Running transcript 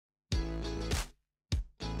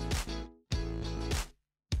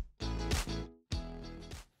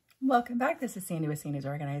Welcome back. This is Sandy with Sandy's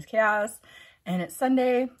Organized Chaos, and it's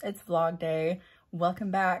Sunday. It's vlog day.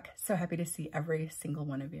 Welcome back. So happy to see every single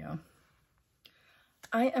one of you.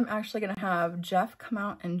 I am actually going to have Jeff come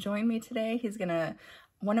out and join me today.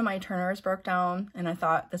 One of my turners broke down, and I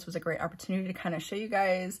thought this was a great opportunity to kind of show you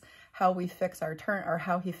guys how we fix our turn, or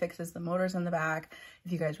how he fixes the motors in the back.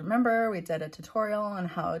 If you guys remember, we did a tutorial on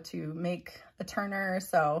how to make a turner.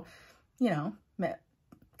 So, you know,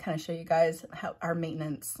 kind of show you guys how our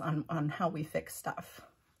maintenance on how we fix stuff.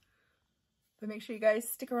 But make sure you guys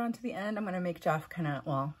stick around to the end. I'm going to make Jeff kind of,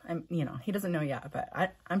 well, he doesn't know yet,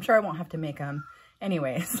 but I'm sure I won't have to make him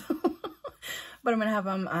anyways. But I'm going to have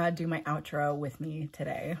him do my outro with me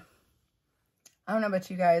today. I don't know about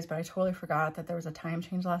you guys, but I totally forgot that there was a time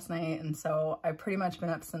change last night. And so I've pretty much been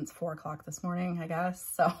up since 4 o'clock this morning, I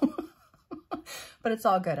guess. So, but it's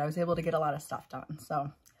all good. I was able to get a lot of stuff done.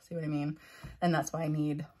 So, see what I mean? And that's why I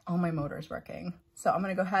need all my motors working. So I'm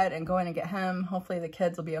going to go ahead and go in and get him. Hopefully the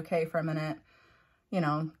kids will be okay for a minute. You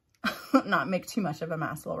know, not make too much of a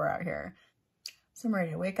mess while we're out here. So I'm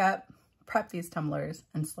ready to wake up, prep these tumblers,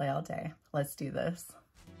 and slay all day. Let's do this.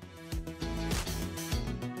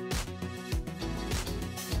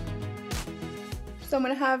 So I'm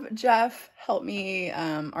going to have Jeff help me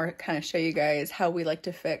or kind of show you guys how we like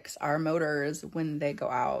to fix our motors when they go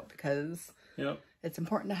out, because it's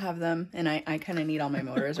important to have them, and I kind of need all my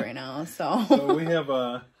motors right now. So we have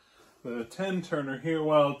the 10 turner here.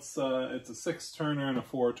 Well, it's a 6 turner and a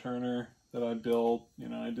 4 turner that I built. You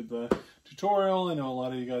know, I did the tutorial. I know a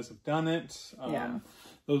lot of you guys have done it.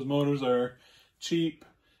 Those motors are cheap,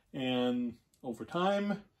 and over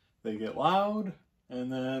time they get loud,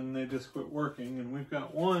 and then they just quit working. And we've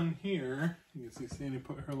got one here. You can see Sandy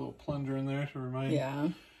put her little plunger in there to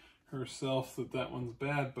remind herself that one's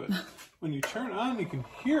bad. But when you turn it on, you can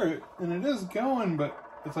hear it, and it is going, but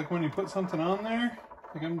it's like when you put something on there,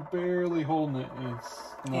 like I'm barely holding it, and it's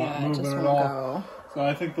not moving at all. So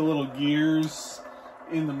I think the little gears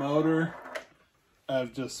in the motor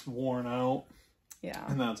have just worn out. Yeah.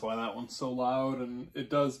 And that's why that one's so loud, and it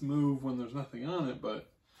does move when there's nothing on it, but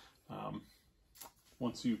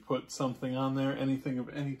once you put something on there, anything of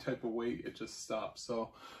any type of weight, it just stops. So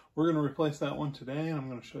we're going to replace that one today, and I'm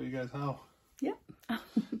going to show you guys how. Yep.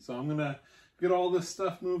 So I'm going to get all this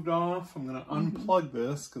stuff moved off. I'm going to unplug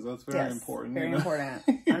this, because that's very important. Very important.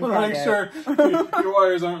 You want to make sure your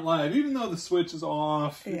wires aren't live. Even though the switch is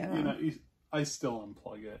off, you know, I still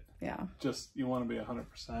unplug it. Yeah. Just, you want to be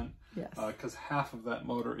 100%. Yes. Because half of that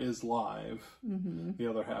motor is live. The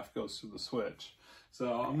other half goes through the switch.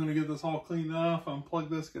 So I'm going to get this all cleaned off, unplug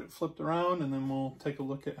this, get it flipped around, and then we'll take a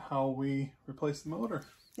look at how we replace the motor.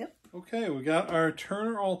 Yep. Okay, we got our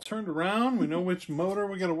turner all turned around. We know which motor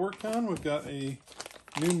we got to work on. We've got a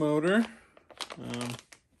new motor,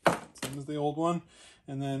 same as the old one.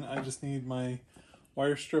 And then I just need my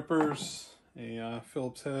wire strippers, a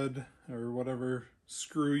Phillips head, or whatever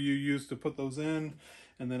screw you use to put those in.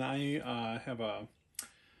 And then I have a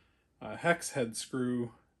hex head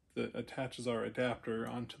screw that attaches our adapter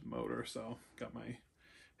onto the motor. So got my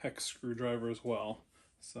hex screwdriver as well.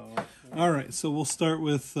 So, all right, so we'll start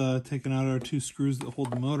with taking out our 2 screws that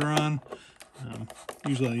hold the motor on.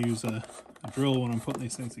 Usually I use a drill when I'm putting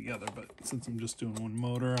these things together, but since I'm just doing one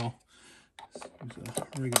motor, I'll use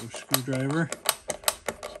a regular screwdriver.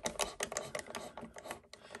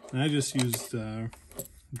 And I just used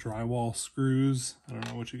drywall screws. I don't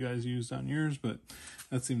know what you guys used on yours, but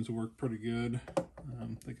that seems to work pretty good.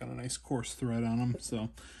 They got a nice coarse thread on them. So,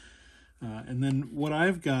 and then what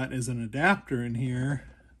I've got is an adapter in here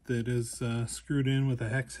that is screwed in with a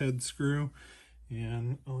hex head screw,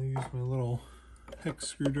 and I'll use my little hex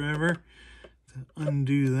screwdriver to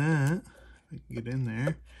undo that. If I can get in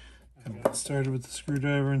there. Kind of started with the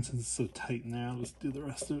screwdriver, and since it's so tight in there, I'll just do the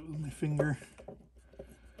rest of it with my finger.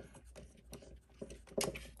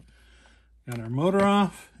 Got our motor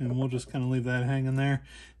off, and we'll just kind of leave that hanging there.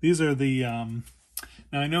 These are the,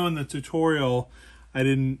 now I know in the tutorial I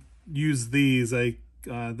didn't use these.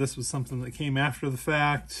 This was something that came after the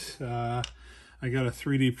fact. I got a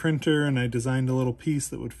 3D printer, and I designed a little piece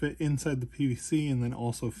that would fit inside the PVC and then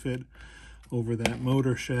also fit over that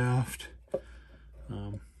motor shaft.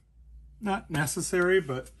 Not necessary,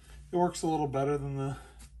 but it works a little better than the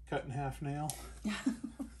cut in half nail.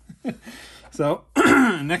 So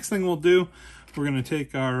next thing we'll do, we're going to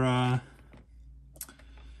take our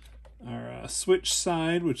switch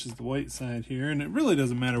side, which is the white side here, and it really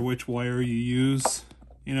doesn't matter which wire you use,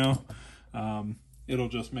 you know, it'll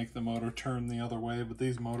just make the motor turn the other way, but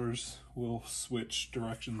these motors will switch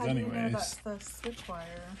directions anyways. How do you know that's the switch wire?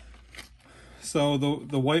 So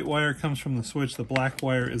the white wire comes from the switch. The black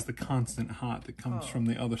wire is the constant hot that comes from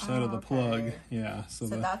the other side of the plug. Yeah. So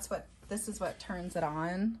this is what turns it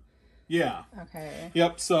on. Yeah. Okay.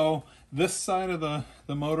 Yep. So this side of the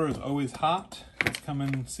motor is always hot. It's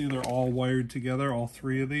coming. See, they're all wired together. All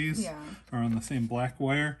three of these are on the same black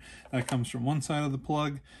wire. That comes from one side of the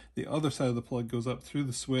plug. The other side of the plug goes up through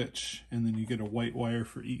the switch, and then you get a white wire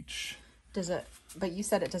for each. Does it? But you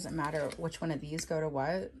said it doesn't matter which one of these go to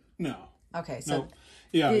what? No. Okay. So no.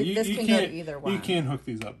 Yeah, this can go to either one. You can't hook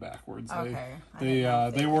these up backwards. Okay.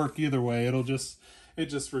 They work either way. It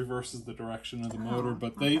just reverses the direction of the motor,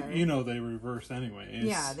 but they they reverse anyways.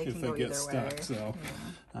 Yeah, they can go get either stuck. way. So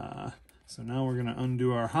so now we're gonna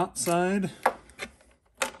undo our hot side.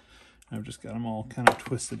 I've just got them all kind of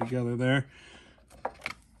twisted together there.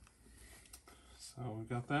 So we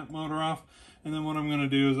got that motor off, and then what I'm gonna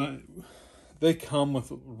do is they come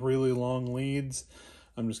with really long leads.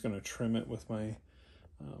 I'm just gonna trim it with my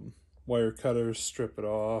wire cutters, strip it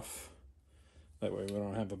off. That way we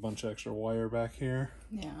don't have a bunch of extra wire back here.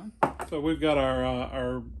 Yeah. So we've got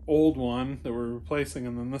our old one that we're replacing,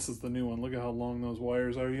 and then this is the new one. Look at how long those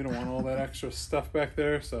wires are. You don't want all that extra stuff back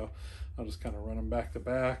there, so I'll just kind of run them back to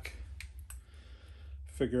back.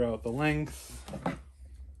 Figure out the length.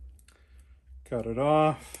 Cut it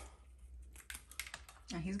off.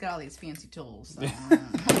 He's got all these fancy tools. So,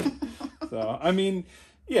 so I mean,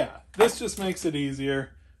 yeah, this just makes it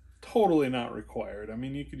easier. Totally not required. I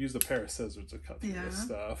mean, you could use a pair of scissors to cut through this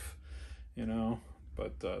stuff, you know,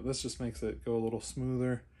 but this just makes it go a little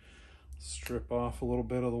smoother. Strip off a little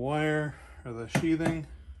bit of the wire or the sheathing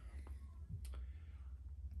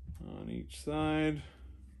on each side.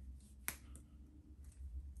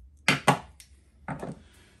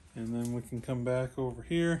 And then we can come back over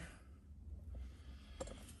here.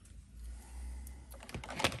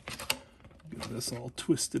 Get this all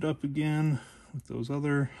twisted up again with those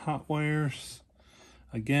other hot wires.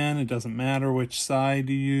 Again, it doesn't matter which side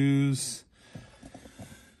you use,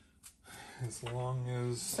 as long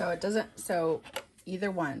as... So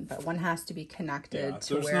either one, but one has to be connected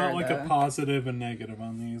to there's where not like a positive and negative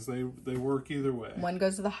on these. They work either way. One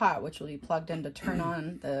goes to the hot, which will be plugged in to turn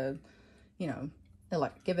on the,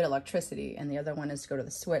 give it electricity, and the other one is to go to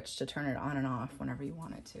the switch to turn it on and off whenever you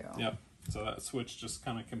want it to. Yep. So that switch just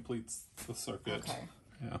kind of completes the circuit. Okay.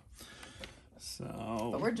 Yeah. So.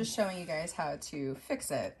 But we're just showing you guys how to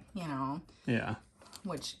fix it, Yeah.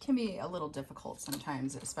 Which can be a little difficult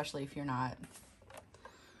sometimes, especially if you're not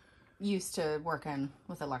used to working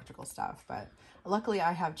with electrical stuff. But luckily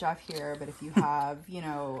I have Jeff here, but if you have,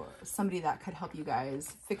 somebody that could help you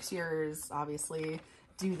guys fix yours, obviously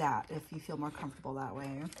do that if you feel more comfortable that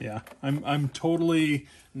way. Yeah, I'm totally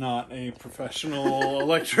not a professional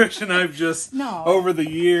electrician. I've just over the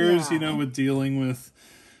years, with dealing with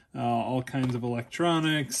all kinds of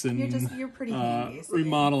electronics and you're pretty handy, so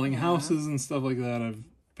remodeling houses and stuff like that. I've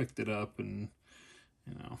picked it up, and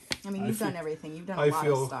I mean, you've done everything. You've done a lot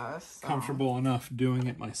of stuff. So. Comfortable enough doing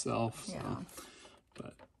it myself. So. Yeah.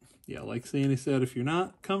 But yeah, like Sandy said, if you're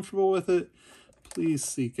not comfortable with it, please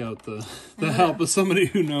seek out the help of somebody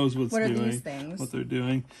who knows what are these things? What they're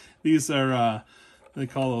doing. These are they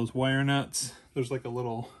call those wire nuts. There's like a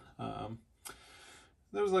little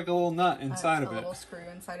nut inside of it. A little screw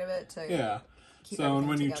inside of it to keep so and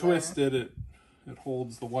when together. you twist it, it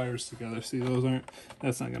holds the wires together. See,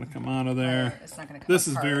 that's not going to come out of there. Right. It's not going to come This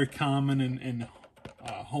apart. is very common in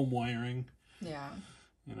home wiring. Yeah.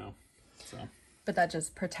 So. But that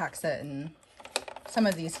just protects it, and some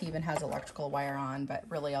of these he even has electrical wire on, but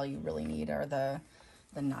really all you really need are the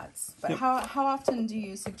nuts. But how often do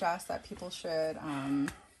you suggest that people should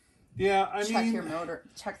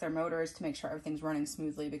check their motors to make sure everything's running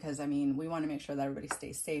smoothly? Because we want to make sure that everybody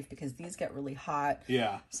stays safe, because these get really hot.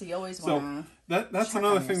 Yeah. So you always want to that's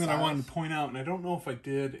another thing that I wanted to point out, and I don't know if I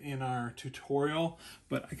did in our tutorial,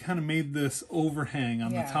 but I kind of made this overhang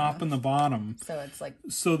on the top and the bottom. So it's like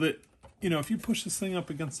so that if you push this thing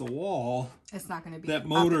up against the wall, it's not going to be that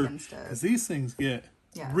motor, up against it. because these things get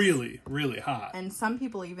really, really hot. And some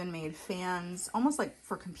people even made fans, almost like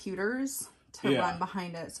for computers, to run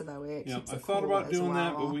behind it, so that way it keeps it I thought cool about doing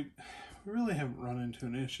that, but we really haven't run into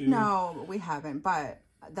an issue. No, we haven't, but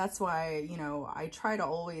that's why, I try to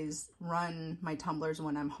always run my tumblers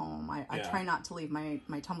when I'm home. I try not to leave my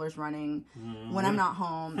tumblers running when I'm not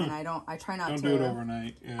home, and I try not to do it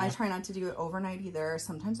overnight. Yeah. I try not to do it overnight either.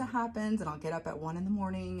 Sometimes it happens, and I'll get up at 1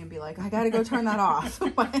 a.m. and be like, I gotta go turn that off.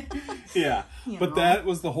 Yeah, but that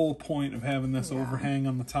was the whole point of having this overhang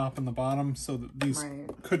on the top and the bottom, so that these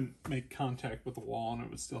couldn't make contact with the wall, and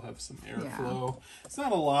it would still have some airflow. It's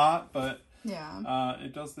not a lot, but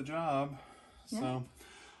it does the job. So,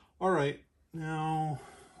 all right. now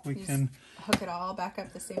we You can hook it all back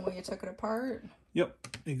up the same way you took it apart. Yep,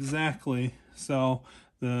 exactly. So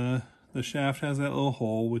the shaft has that little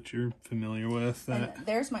hole, which you're familiar with. And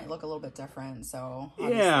theirs might look a little bit different, so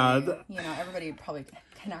yeah, you know, everybody probably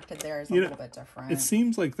connected theirs a little bit different. It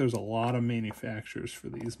seems like there's a lot of manufacturers for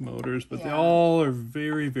these motors, but they all are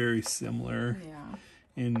very, very similar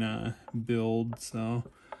in build. So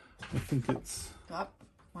I think it's... Oh,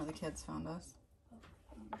 one of the kids found us.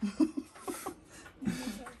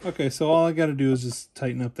 Okay, so all I got to do is just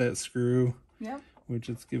tighten up that screw. Yep. Which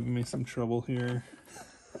it's giving me some trouble here.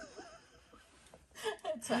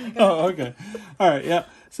 Fine, oh, okay. All right, yeah.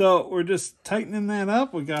 So we're just tightening that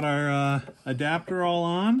up. We got our adapter all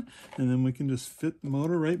on, and then we can just fit the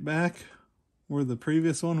motor right back where the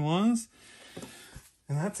previous one was.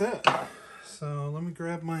 And that's it. So let me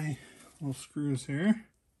grab my little screws here.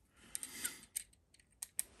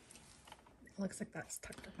 Looks like that's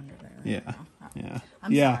tucked up under there. Yeah, yeah.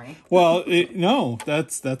 I'm sorry. Well, no,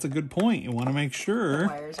 that's a good point. You want to make sure the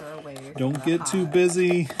wires are away. Don't get too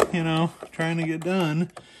busy, you know, trying to get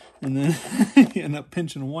done, and then you end up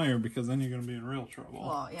pinching a wire, because then you're going to be in real trouble.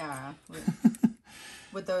 Well, yeah.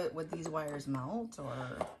 Would these wires melt,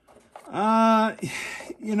 or?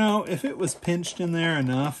 You know, if it was pinched in there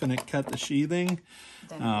enough and it cut the sheathing,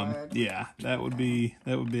 then it would. Yeah, that would be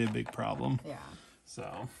a big problem. Yeah.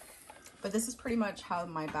 So. But this is pretty much how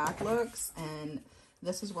my back looks, and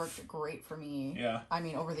this has worked great for me. Yeah. I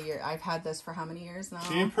mean, over the year, I've had this for how many years now?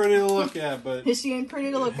 She ain't pretty to look at, but... She ain't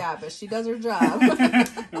pretty to look at, but she does her job.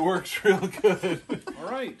 It works real good.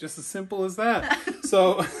 All right, just as simple as that.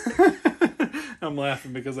 So, I'm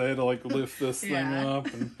laughing because I had to, like, lift this thing up.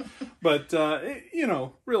 But, you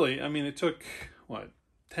know, really, I mean, it took, what,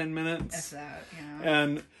 10 minutes? That's that, yeah.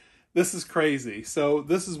 And this is crazy. So,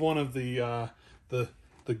 this is one of the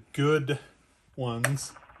good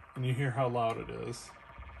ones, and you hear how loud it is.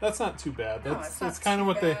 That's not too bad. That's kind of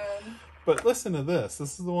what they... But listen to this.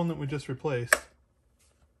 This is the one that we just replaced.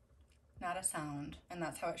 Not a sound, and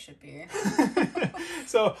that's how it should be.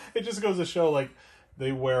 So it just goes to show, like,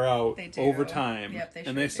 they wear out over time. Yep,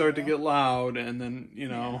 and they start to get loud, and then, you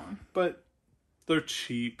know, but they're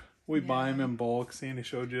cheap. We buy them in bulk. Sandy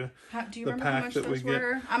showed you do you remember how much those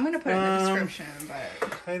were? I'm going to put it in the description,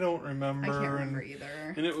 but... I don't remember. I can't remember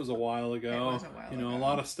either. And it was a while ago. It was a while ago. A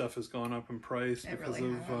lot of stuff has gone up in price because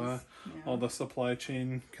of all the supply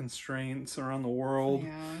chain constraints around the world.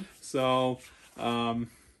 Yeah. So,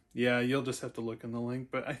 yeah, you'll just have to look in the link.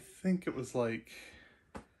 But I think it was like...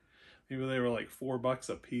 Maybe they were like $4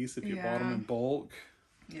 a piece if you bought them in bulk.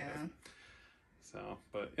 Yeah. So,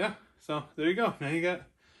 but yeah. So, there you go. Now you got...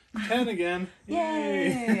 10 again.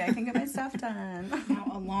 Yay! I can get my stuff done.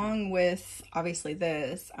 Now, along with obviously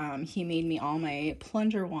this, he made me all my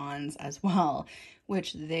plunger wands as well,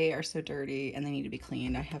 which they are so dirty and they need to be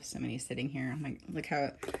cleaned. I have so many sitting here. I'm like, look how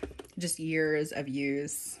just years of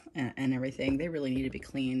use and everything. They really need to be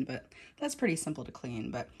cleaned, but that's pretty simple to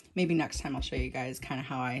clean. But maybe next time I'll show you guys kind of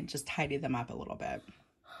how I just tidy them up a little bit.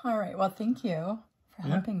 All right. Well, thank you for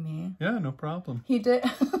helping me. Yeah, no problem. He did.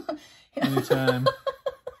 Anytime.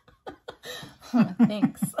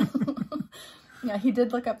 Thanks. Yeah, he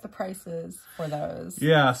did look up the prices for those.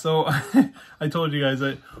 Yeah, so I told you guys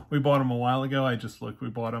that we bought them a while ago. I just looked. We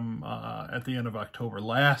bought them at the end of October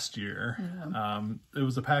last year. Yeah. It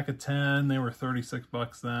was a pack of 10. They were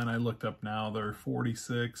 $36 then. I looked up now. They're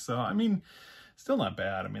 $46. So, I mean, still not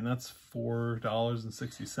bad. I mean, that's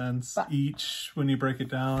 $4.60 each when you break it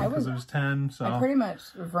down because there's 10. So I pretty much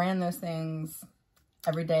ran those things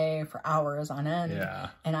every day for hours on end. Yeah.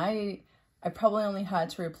 And I probably only had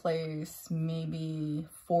to replace maybe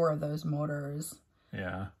 4 of those motors.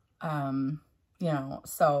 Yeah. You know,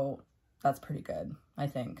 so that's pretty good, I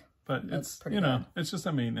think. But it's pretty good. It's just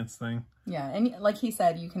a maintenance thing. Yeah, and like he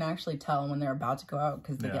said, you can actually tell when they're about to go out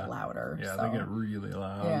because they get louder. Yeah, so. they get really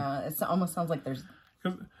loud. Yeah, it almost sounds like there's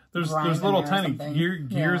little tiny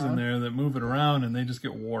gears in there that move it around, and they just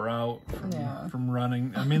get wore out from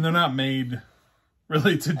running. I mean, they're not made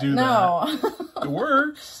really to do that. It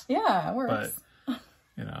works. Yeah, it works. But,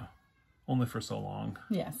 you know, only for so long.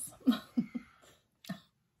 Yes.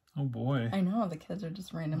 Oh, boy. I know. The kids are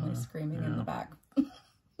just randomly screaming in the back.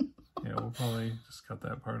 Yeah, we'll probably just cut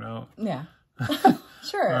that part out. Yeah.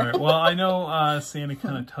 Sure. All right. Well, I know Sandy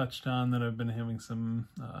kind of touched on that I've been having some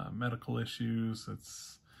medical issues.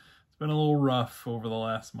 It's been a little rough over the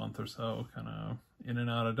last month or so, kind of in and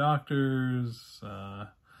out of doctors. I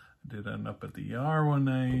did end up at the ER one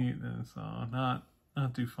night, and so not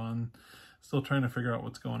too fun. Still trying to figure out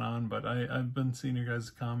what's going on, but I've been seeing your guys'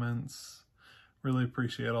 comments. Really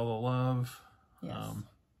appreciate all the love. Yes.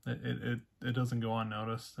 it doesn't go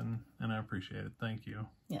unnoticed, and I appreciate it. Thank you.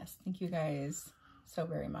 Yes, thank you guys so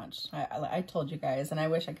very much. I told you guys, and I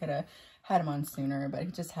wish I could have had him on sooner, but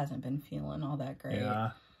he just hasn't been feeling all that great.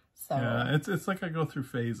 Yeah. So yeah, it's like I go through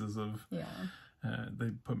phases of,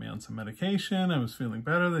 they put me on some medication. I was feeling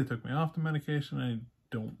better. They took me off the medication. I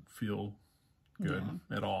don't feel good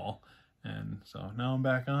at all. And so now I'm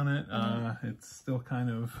back on it. It's still kind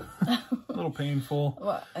of a little painful.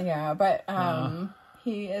 Well, yeah, but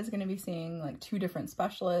he is going to be seeing like 2 different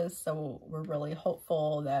specialists. So we're really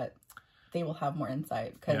hopeful that they will have more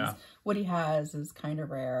insight, because what he has is kind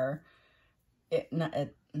of rare. Not a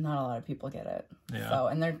lot of people get it. Yeah. So,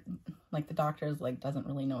 and they're like, the doctors like doesn't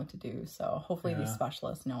really know what to do. So hopefully these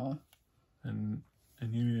specialists know. And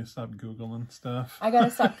you need to stop Googling stuff. I gotta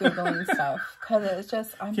stop Googling stuff, because it's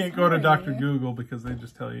just, I can't go to Dr. Google because they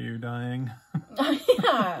just tell you you're dying.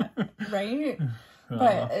 Yeah, right?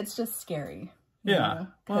 But it's just scary. You know?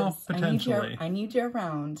 Well, potentially. I need you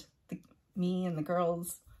around, me and the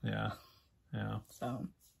girls. Yeah. So.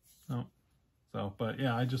 But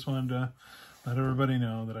yeah, I just wanted to let everybody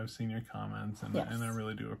know that I've seen your comments, and I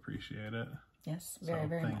really do appreciate it. Yes, very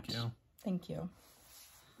much. Thank you. Thank you.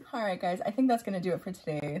 All right, guys, I think that's going to do it for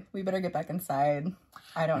today. We better get back inside.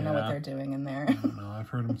 I don't know what they're doing in there. I don't know. I've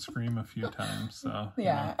heard them scream a few times, so.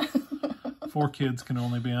 Yeah. 4 kids can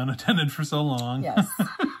only be unattended for so long. Yes.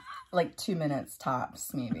 Like 2 minutes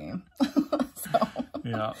tops, maybe. So.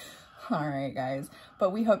 Yeah. All right, guys.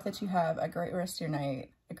 But we hope that you have a great rest of your night,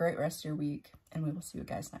 a great rest of your week, and we will see you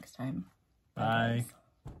guys next time. Bye. Bye.